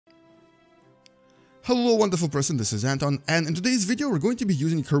Hello wonderful person, this is Anton, and in today's video we're going to be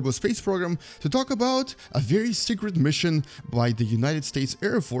using Kerbal space program to talk about a very secret mission by the United States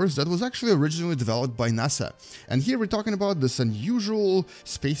Air Force that was actually originally developed by NASA. And here we're talking about this unusual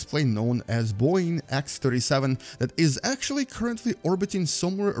spaceplane known as Boeing X-37 that is actually currently orbiting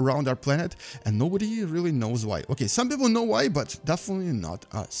somewhere around our planet and nobody really knows why. Okay, some people know why, but definitely not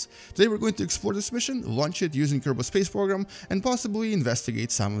us. Today we're going to explore this mission, launch it using Kerbal space program, and possibly investigate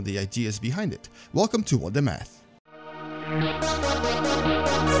some of the ideas behind it. Welcome to What the Math.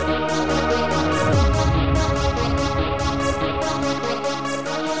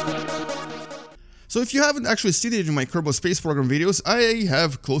 So if you haven't actually seen it in my Kerbal Space Program videos, I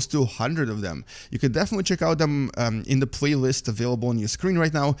have close to 100 of them. You can definitely check out them in the playlist available on your screen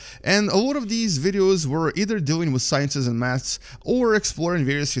right now. And a lot of these videos were either dealing with sciences and maths or exploring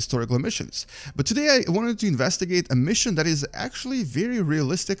various historical missions. But today I wanted to investigate a mission that is actually very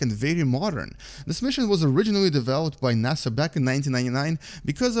realistic and very modern. This mission was originally developed by NASA back in 1999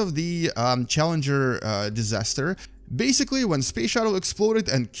 because of the Challenger disaster. Basically, when Space Shuttle exploded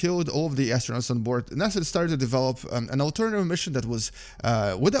and killed all of the astronauts on board, NASA started to develop an alternative mission that was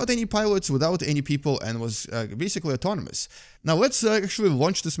without any pilots, without any people, and was basically autonomous. Now let's actually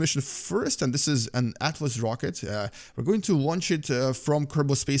launch this mission first, and this is an Atlas rocket. We're going to launch it from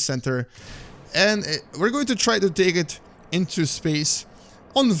Kerbal Space Center, and we're going to try to take it into space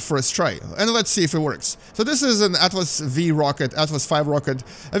on the first try, and let's see if it works. So this is an Atlas V rocket, Atlas V rocket,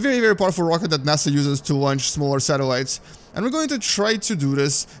 a very powerful rocket that NASA uses to launch smaller satellites, and we're going to try to do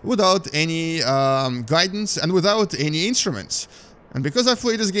this without any guidance and without any instruments. And because I've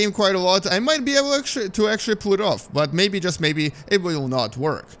played this game quite a lot, I might be able to actually pull it off, but maybe, just maybe, it will not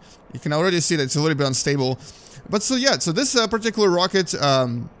work. You can already see that it's a little bit unstable. But so yeah, so this particular rocket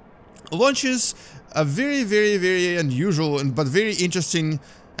launches a very unusual but very interesting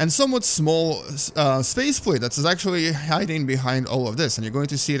and somewhat small spaceplane that's actually hiding behind all of this, and you're going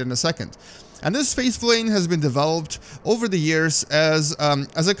to see it in a second. And this spaceplane has been developed over the years as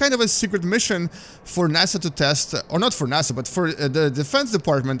a kind of a secret mission for NASA to test, or not for NASA, but for the Defense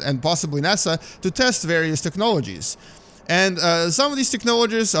Department and possibly NASA to test various technologies. And some of these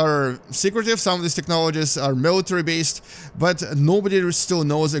technologies are secretive, some of these technologies are military-based, but nobody still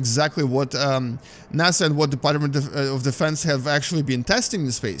knows exactly what NASA and what Department of Defense have actually been testing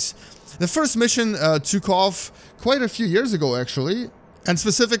in space. The first mission took off quite a few years ago, actually. And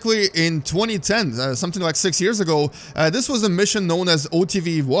specifically in 2010, something like 6 years ago, this was a mission known as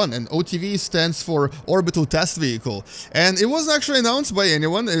OTV-1, and OTV stands for Orbital Test Vehicle. And it wasn't actually announced by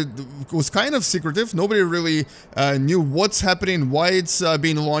anyone. It was kind of secretive. Nobody really knew what's happening, why it's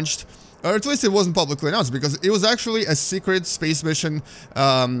being launched. Or at least it wasn't publicly announced, because it was actually a secret space mission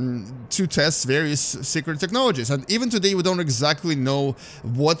to test various secret technologies. And even today, we don't exactly know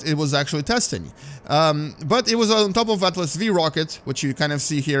what it was actually testing. But it was on top of Atlas V rocket, which you kind of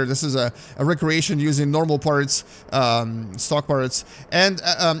see here. This is a recreation using normal parts, stock parts. And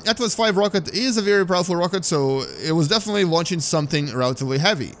Atlas V rocket is a very powerful rocket, so it was definitely launching something relatively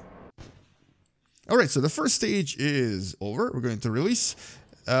heavy. Alright, so the first stage is over. We're going to release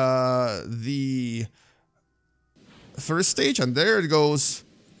the first stage, and there it goes.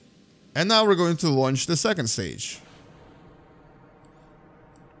 And now we're going to launch the second stage.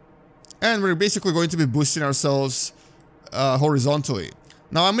 And we're basically going to be boosting ourselves horizontally.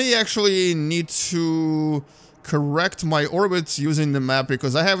 Now I may actually need to correct my orbits using the map,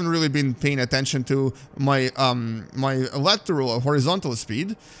 because I haven't really been paying attention to my my lateral or horizontal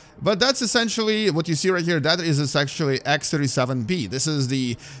speed. But that's essentially what you see right here. That is actually X-37B. This is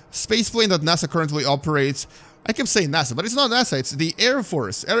the spaceplane that NASA currently operates. I keep saying NASA, but it's not NASA. It's the Air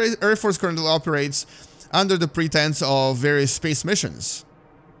Force. Air Force currently operates under the pretense of various space missions.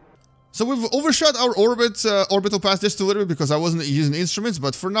 So we've overshot our orbital path just a little bit because I wasn't using instruments,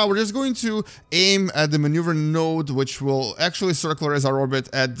 but for now we're just going to aim at the maneuver node, which will actually circularize our orbit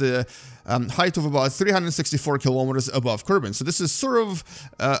at the height of about 364 kilometers above Kerbal. So this is sort of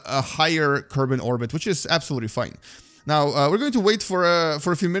a higher Kerbal orbit, which is absolutely fine. Now, we're going to wait for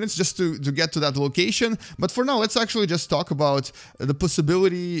a few minutes just to get to that location, but for now, let's actually just talk about the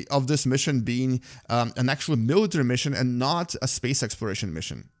possibility of this mission being an actual military mission and not a space exploration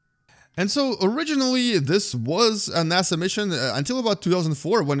mission. And so originally this was a NASA mission until about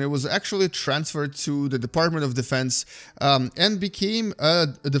 2004, when it was actually transferred to the Department of Defense and became a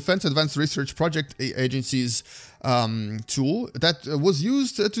Defense Advanced Research Project Agency's tool that was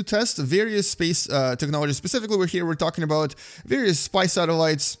used to test various space technologies. Specifically, we're talking about various spy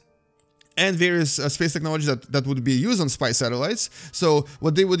satellites and various space technologies that would be used on spy satellites. So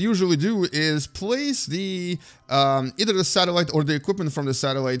what they would usually do is place the either the satellite or the equipment from the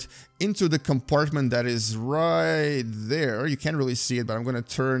satellite into the compartment that is right there. You can't really see it, but I'm going to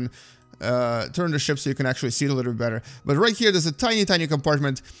turn the ship so you can actually see it a little bit better. But right here, there's a tiny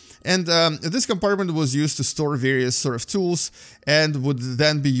compartment, and this compartment was used to store various sort of tools, and would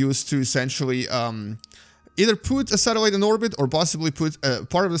then be used to essentially either put a satellite in orbit or possibly put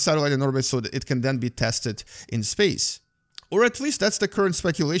part of the satellite in orbit so that it can then be tested in space. Or at least that's the current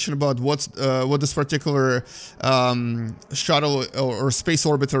speculation about what this particular shuttle or space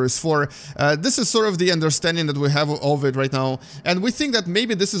orbiter is for. This is sort of the understanding that we have of it right now, and we think that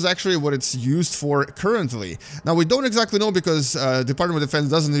maybe this is actually what it's used for currently. Now, we don't exactly know because Department of Defense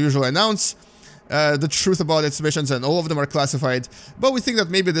doesn't usually announce the truth about its missions, and all of them are classified, but we think that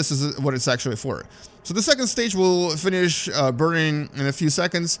maybe this is what it's actually for. So the second stage will finish burning in a few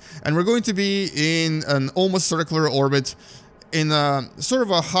seconds, and we're going to be in an almost circular orbit in a sort of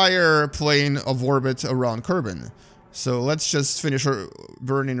a higher plane of orbit around Kerbal. So let's just finish our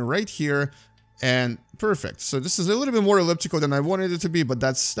burning right here, and perfect. So this is a little bit more elliptical than I wanted it to be, but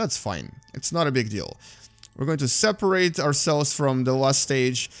that's fine. It's not a big deal. We're going to separate ourselves from the last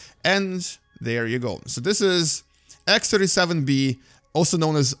stage, and there you go. So this is X-37B, also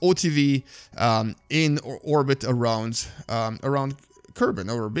known as OTV, in orbit around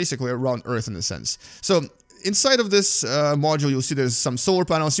Kerbal, or basically around Earth in a sense. So inside of this module, you'll see there's some solar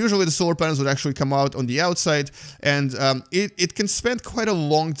panels. Usually the solar panels would actually come out on the outside, and it can spend quite a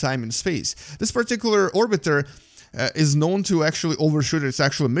long time in space. This particular orbiter is known to actually overshoot its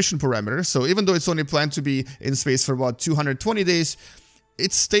actual mission parameter. So even though it's only planned to be in space for about 220 days,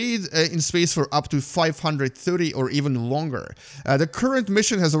 it stayed in space for up to 530 or even longer. The current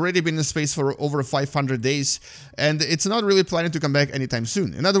mission has already been in space for over 500 days, and it's not really planning to come back anytime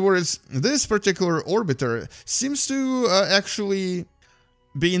soon. In other words, this particular orbiter seems to actually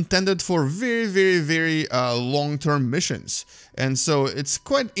be intended for very long-term missions. And so it's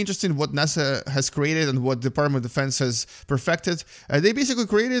quite interesting what NASA has created and what Department of Defense has perfected. They basically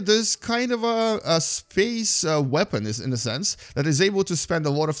created this kind of a space weapon, in a sense, that is able to spend a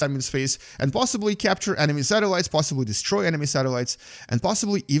lot of time in space and possibly capture enemy satellites, possibly destroy enemy satellites, and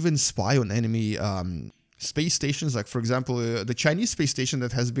possibly even spy on enemy space stations, like, for example, the Chinese space station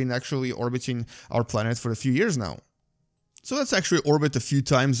that has been actually orbiting our planet for a few years now. So let's actually orbit a few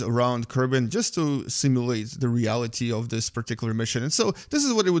times around Kerbal just to simulate the reality of this particular mission. And so this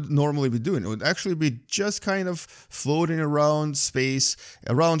is what it would normally be doing. It would actually be just kind of floating around space,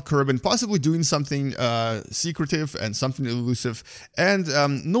 around Kerbal, possibly doing something secretive and something elusive. And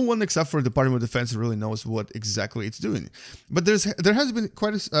no one except for the Department of Defense really knows what exactly it's doing. But there has been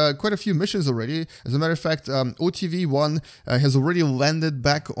quite a few missions already. As a matter of fact, OTV-1 has already landed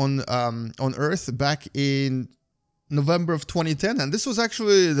back on Earth back in November of 2010, and this was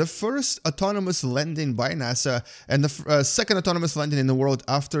actually the first autonomous landing by NASA and the second autonomous landing in the world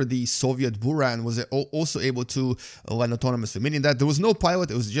after the Soviet Buran was also able to land autonomously, meaning that there was no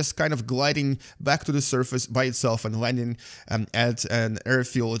pilot. It was just kind of gliding back to the surface by itself and landing at an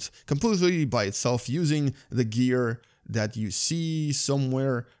airfield completely by itself using the gear that you see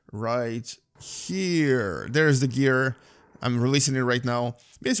somewhere right here. There's the gear. I'm releasing it right now.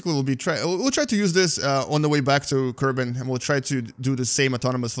 Basically, we'll try to use this on the way back to Kerbal, and we'll try to do the same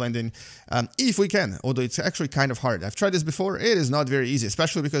autonomous landing if we can, although it's actually kind of hard. I've tried this before. It is not very easy,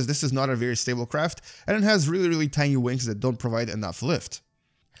 especially because this is not a very stable craft, and it has really tiny wings that don't provide enough lift.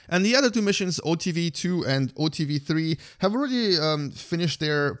 And the other two missions, OTV-2 and OTV-3, have already finished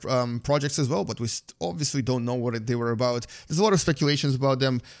their projects as well, but we obviously don't know what they were about. There's a lot of speculations about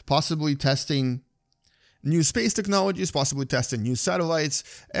them possibly testing new space technologies, possibly testing new satellites,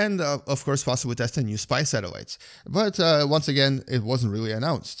 and of course possibly testing new spy satellites. But once again, it wasn't really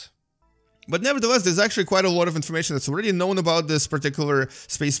announced. But nevertheless, there's actually quite a lot of information that's already known about this particular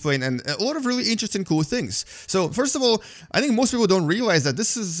spaceplane, and a lot of really interesting, cool things. So first of all, I think most people don't realize that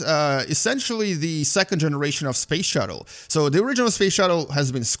this is essentially the second generation of space shuttle. So the original space shuttle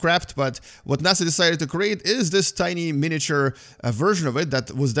has been scrapped, but what NASA decided to create is this tiny miniature version of it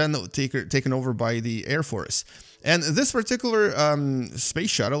that was then taken over by the Air Force. And this particular space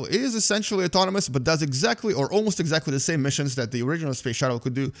shuttle is essentially autonomous, but does exactly or almost exactly the same missions that the original space shuttle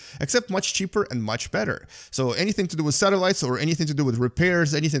could do, except much cheaper and much better. So anything to do with satellites or anything to do with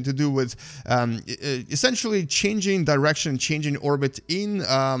repairs, anything to do with essentially changing direction, changing orbit in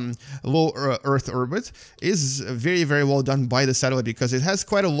low Earth orbit is very well done by the satellite because it has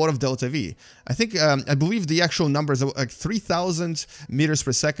quite a lot of delta V. I think, I believe the actual number is like 3,000 meters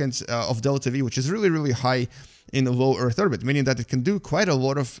per second of delta V, which is really high. in a low Earth orbit, meaning that it can do quite a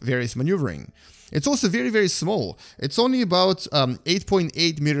lot of various maneuvering. It's also very, very small. It's only about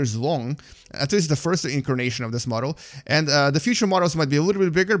 8.8 meters long, at least the first incarnation of this model. And the future models might be a little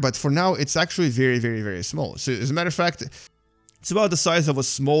bit bigger, but for now, it's actually very, very, very small. So as a matter of fact, it's about the size of a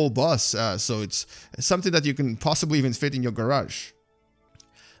small bus. So it's something that you can possibly even fit in your garage.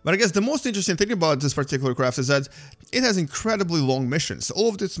 But I guess the most interesting thing about this particular craft is that it has incredibly long missions. All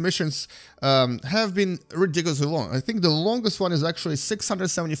of its missions have been ridiculously long. I think the longest one is actually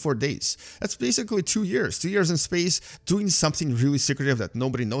 674 days. That's basically 2 years. 2 years in space doing something really secretive that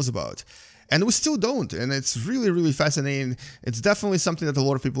nobody knows about. And we still don't, and it's really, really fascinating. It's definitely something that a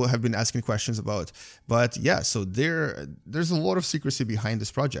lot of people have been asking questions about. But yeah, so there's a lot of secrecy behind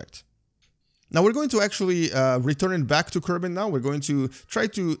this project. Now we're going to actually return it back to Kerbal now. We're going to try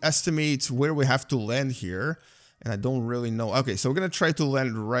to estimate where we have to land here. And I don't really know. Okay, so we're going to try to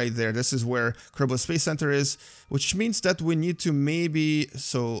land right there. This is where Kerbal Space Center is, which means that we need to maybe...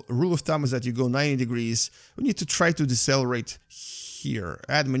 So rule of thumb is that you go 90 degrees. We need to try to decelerate here.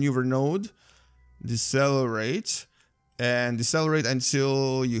 Add maneuver node. Decelerate. And decelerate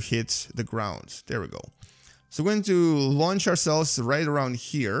until you hit the ground. There we go. So we're going to launch ourselves right around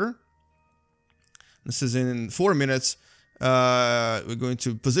here. This is in 4 minutes. We're going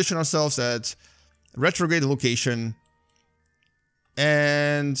to position ourselves at retrograde location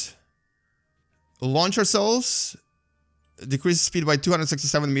and launch ourselves. Decrease speed by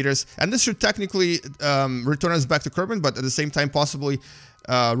 267 meters. And this should technically return us back to Kerbal, but at the same time possibly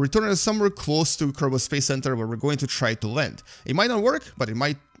return us somewhere close to Kerbal Space Center where we're going to try to land. It might not work, but it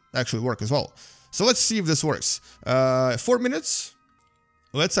might actually work as well. So let's see if this works. 4 minutes.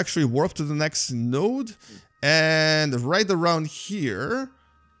 Let's actually warp to the next node, and right around here,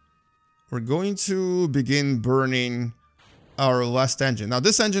 we're going to begin burning our last engine. Now,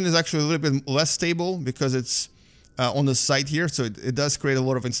 this engine is actually a little bit less stable because it's on the side here, so it does create a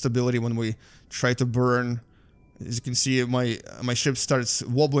lot of instability when we try to burn. As you can see, my ship starts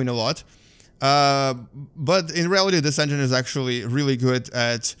wobbling a lot. But in reality, this engine is actually really good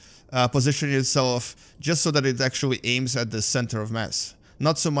at positioning itself just so that it actually aims at the center of mass.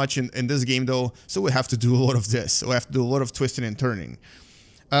 Not so much in this game though, so we have to do a lot of this. We have to do a lot of twisting and turning.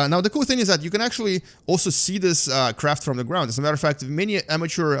 Now the cool thing is that you can actually also see this craft from the ground. As a matter of fact, many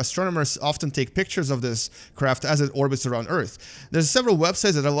amateur astronomers often take pictures of this craft as it orbits around Earth. There's several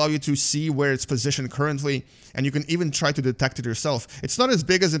websites that allow you to see where it's positioned currently, and you can even try to detect it yourself. It's not as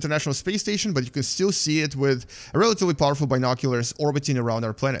big as International Space Station, but you can still see it with relatively powerful binoculars orbiting around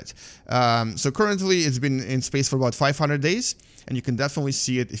our planet. So currently it's been in space for about 500 days. And you can definitely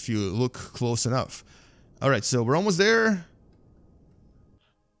see it if you look close enough. Alright, so we're almost there.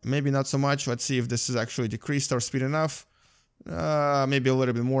 Maybe not so much. Let's see if this has actually decreased our speed enough. Maybe a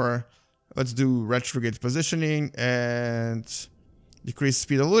little bit more. Let's do retrograde positioning and decrease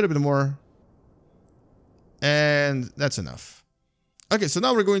speed a little bit more. And that's enough. Okay, so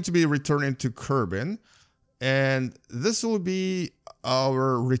now we're going to be returning to Kerbal. And this will be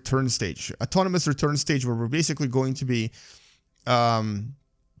our return stage. Autonomous return stage where we're basically going to be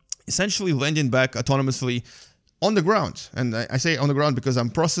essentially landing back autonomously on the ground. And I say on the ground because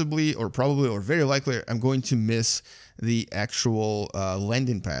I'm possibly or probably or very likely I'm going to miss the actual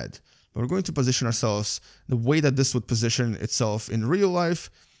landing pad. But we're going to position ourselves the way that this would position itself in real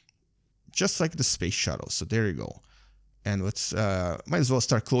life, just like the space shuttle. So there you go. And let's might as well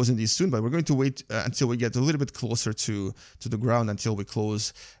start closing these soon, but we're going to wait until we get a little bit closer to the ground until we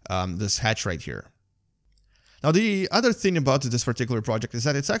close this hatch right here. Now, the other thing about this particular project is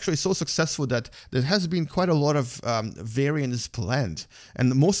that it's actually so successful that there has been quite a lot of variants planned,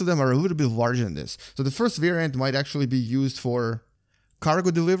 and most of them are a little bit larger than this. So the first variant might actually be used for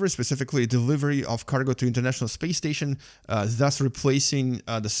cargo delivery, specifically delivery of cargo to International Space Station, thus replacing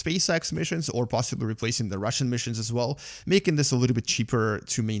the SpaceX missions or possibly replacing the Russian missions as well, making this a little bit cheaper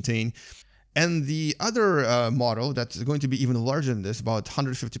to maintain. And the other model that's going to be even larger than this, about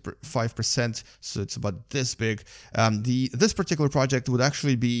 155%, so it's about this big. This particular project would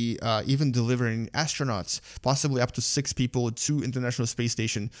actually be even delivering astronauts, possibly up to 6 people to International Space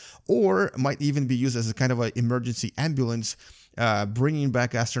Station, or might even be used as a kind of an emergency ambulance, bringing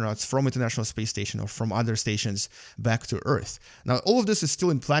back astronauts from International Space Station or from other stations back to Earth. Now, all of this is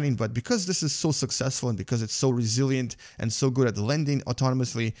still in planning, but because this is so successful and because it's so resilient and so good at landing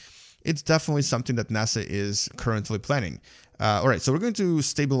autonomously, it's definitely something that NASA is currently planning. All right, so we're going to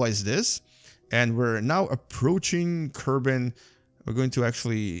stabilize this, and we're now approaching Kerbal. We're going to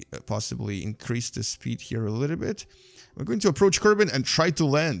actually possibly increase the speed here a little bit. We're going to approach Kerbal and try to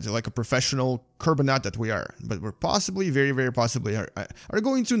land like a professional Kerbanaut that we are, but we're possibly, very, very possibly, are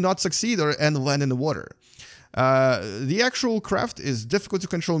going to not succeed and land in the water. The actual craft is difficult to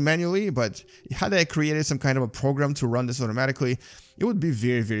control manually, but had I created some kind of a program to run this automatically, it would be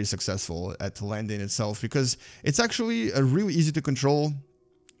very, very successful at landing itself, because it's actually really easy to control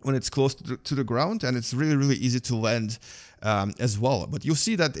when it's close to the ground, and it's really, really easy to land as well. But you'll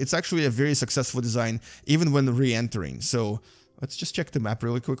see that it's actually a very successful design even when re-entering. So let's just check the map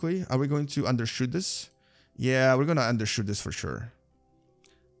really quickly. Are we going to undershoot this? Yeah, we're going to undershoot this for sure.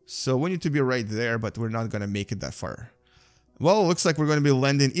 So we need to be right there, but we're not going to make it that far. Well, it looks like we're going to be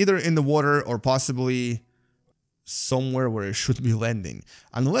landing either in the water or possibly somewhere where it should be landing.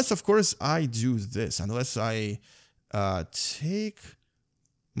 Unless, of course, I do this. Unless I take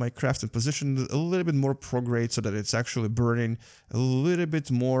my craft and position a little bit more prograde so that it's actually burning a little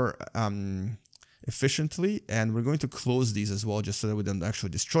bit more efficiently. And we're going to close these as well, just so that we don't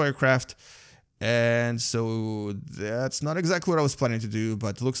actually destroy our craft. And so that's not exactly what I was planning to do,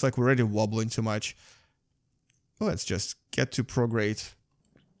 but it looks like we're already wobbling too much. Let's just get to prograde.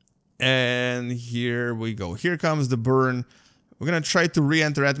 And here we go. Here comes the burn. We're going to try to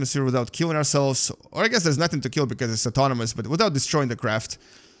re-enter atmosphere without killing ourselves. Or I guess there's nothing to kill because it's autonomous, but without destroying the craft.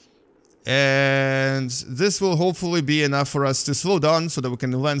 And this will hopefully be enough for us to slow down so that we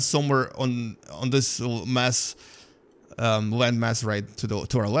can land somewhere on this mass, land mass right to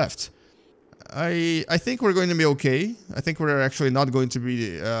our left. I think we're going to be okay. I think we're actually not going to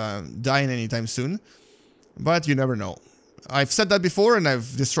be dying anytime soon. But you never know. I've said that before, and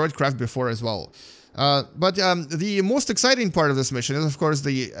I've destroyed craft before as well. But the most exciting part of this mission is, of course,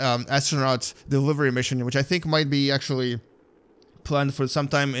 the astronaut delivery mission, which I think might be actually planned for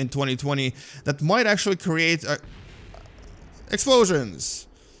sometime in 2020. That might actually create explosions.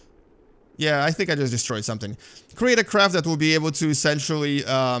 Yeah, I think I just destroyed something. Create a craft that will be able to essentially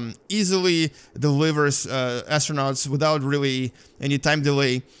easily deliver astronauts without really any time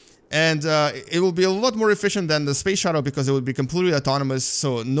delay. And it will be a lot more efficient than the space shuttle because it would be completely autonomous,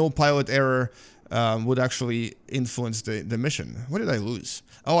 so no pilot error would actually influence the mission. What did I lose?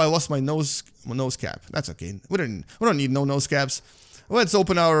 Oh, I lost my nose cap. That's okay. We don't need no nose caps. Let's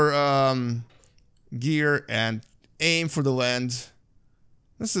open our gear and aim for the land.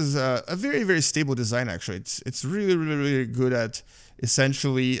 This is a very, very stable design, actually. It's really, really, really good at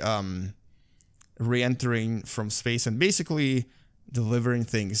essentially re-entering from space and basically delivering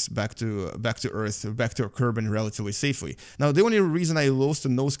things back to Earth, back to Kerbal relatively safely. Now, the only reason I lost the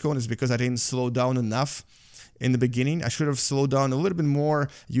nose cone is because I didn't slow down enough in the beginning. I should have slowed down a little bit more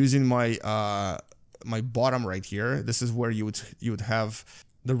using my my bottom right here. This is where you would have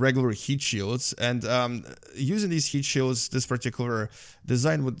the regular heat shields, and using these heat shields, this particular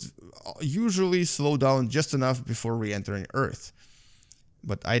design would usually slow down just enough before re-entering Earth.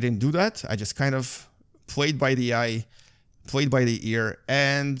 But I didn't do that. I just kind of played by the eye, played by the ear,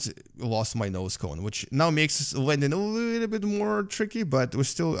 and lost my nose cone, which now makes landing a little bit more tricky, but we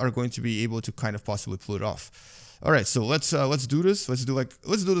still are going to be able to kind of possibly pull it off. All right, so let's do this. Let's do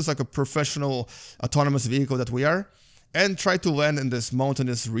this like a professional autonomous vehicle that we are, and try to land in this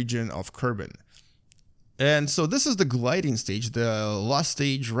mountainous region of Kerbal. And so this is the gliding stage, the last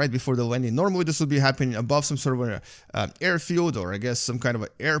stage right before the landing. Normally this would be happening above some sort of an airfield, or I guess some kind of an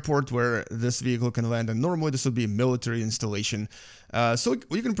airport where this vehicle can land. And normally this would be a military installation. So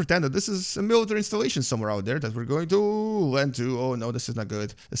you can pretend that this is a military installation somewhere out there that we're going to land to. Oh no, this is not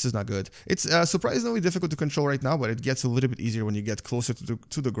good. This is not good. It's surprisingly difficult to control right now, but it gets a little bit easier when you get closer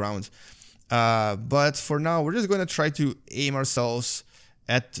to the ground. But for now, we're just going to try to aim ourselves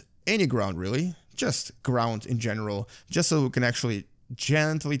at any ground, really. Just ground in general, just so we can actually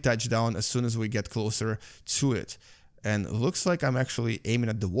gently touch down as soon as we get closer to it. And it looks like I'm actually aiming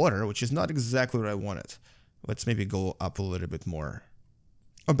at the water, which is not exactly what I wanted. Let's maybe go up a little bit more.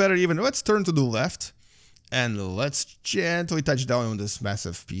 Or better even, let's turn to the left and let's gently touch down on this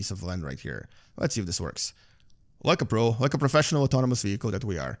massive piece of land right here. Let's see if this works. Like a pro, like a professional autonomous vehicle that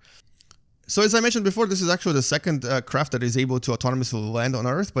we are. So as I mentioned before, this is actually the second craft that is able to autonomously land on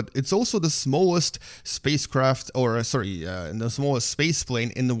Earth, but it's also the smallest spacecraft, or the smallest space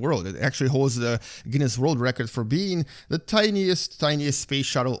plane in the world. It actually holds the Guinness World Record for being the tiniest space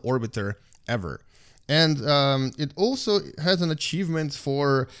shuttle orbiter ever. And it also has an achievement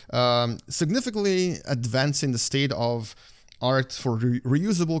for significantly advancing the state of art for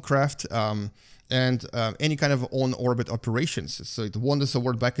reusable craft, and any kind of on-orbit operations. So it won this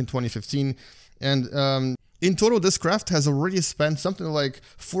award back in 2015, and In total, this craft has already spent something like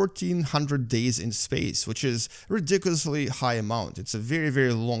 1,400 days in space, which is a ridiculously high amount. It's a very,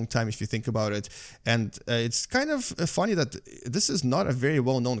 very long time if you think about it. And it's kind of funny that this is not a very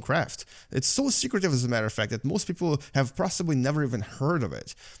well-known craft. It's so secretive, as a matter of fact, that most people have possibly never even heard of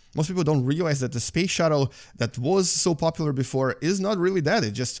it. Most people don't realize that the space shuttle that was so popular before is not really that.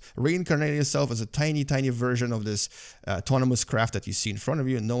 It just reincarnated itself as a tiny, tiny version of this autonomous craft that you see in front of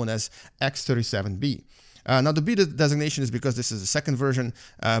you, known as X-37B. Now, the B designation is because this is the second version,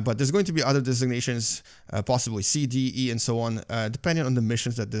 but there's going to be other designations, possibly C, D, E, and so on, depending on the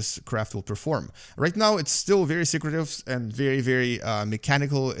missions that this craft will perform. Right now, it's still very secretive and very, very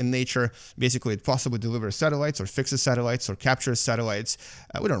mechanical in nature. Basically, it possibly delivers satellites or fixes satellites or captures satellites.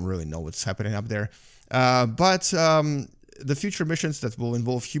 We don't really know what's happening up there. But the future missions that will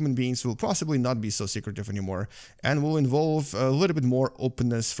involve human beings will possibly not be so secretive anymore and will involve a little bit more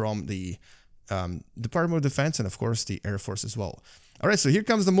openness from the Department of Defense and, of course, the Air Force as well. All right, so here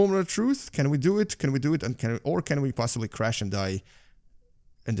comes the moment of truth. Can we do it? Can we do it? And can we possibly crash and die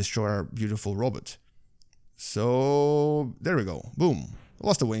and destroy our beautiful robot? So there we go. Boom.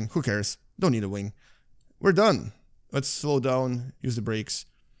 Lost a wing. Who cares? Don't need a wing. We're done. Let's slow down. Use the brakes.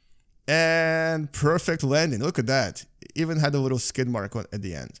 And perfect landing. Look at that. Even had a little skid mark at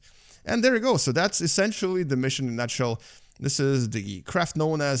the end. And there we go. So that's essentially the mission in a nutshell. This is the craft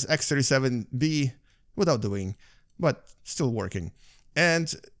known as X-37B without the wing, but still working.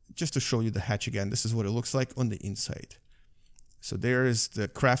 And just to show you the hatch again, this is what it looks like on the inside. So there is the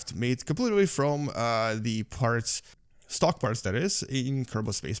craft made completely from the parts, stock parts that is, in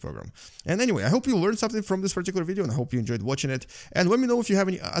Kerbal Space Program. And anyway, I hope you learned something from this particular video and I hope you enjoyed watching it. And let me know if you have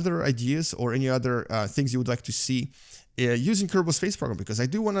any other ideas or any other things you would like to see using Kerbal Space Program, because I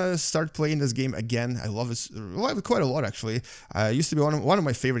do want to start playing this game again. I love it quite a lot, actually. It used to be one of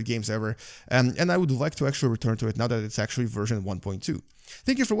my favorite games ever, and I would like to actually return to it now that it's actually version 1.2.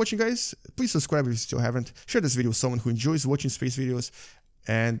 Thank you for watching, guys. Please subscribe if you still haven't. Share this video with someone who enjoys watching space videos,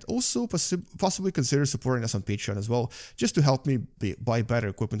 and also possibly consider supporting us on Patreon as well, just to help me buy better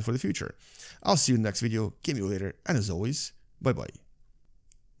equipment for the future. I'll see you in the next video. Game you later, and as always, bye-bye.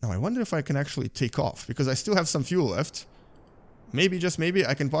 Now, I wonder if I can actually take off, because I still have some fuel left. Maybe, just maybe,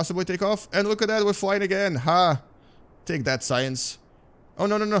 I can possibly take off. And look at that, we're flying again. Ha! Take that, science. Oh,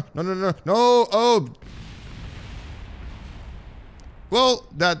 no, no, no, no, no, no, no, oh! Well,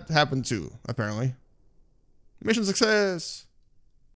 that happened too, apparently. Mission success!